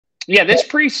Yeah, this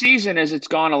preseason, as it's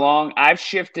gone along, I've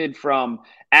shifted from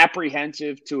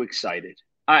apprehensive to excited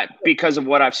because of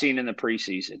what I've seen in the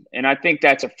preseason. And I think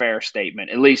that's a fair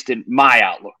statement, at least in my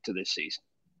outlook to this season.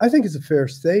 I think it's a fair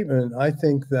statement. I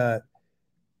think that,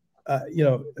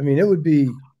 it would be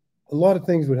a lot of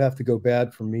things would have to go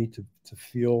bad for me to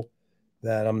feel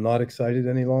that I'm not excited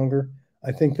any longer.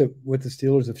 I think that what the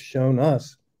Steelers have shown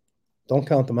us, don't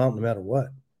count them out no matter what.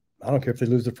 I don't care if they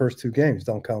lose the first 2 games.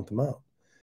 Don't count them out.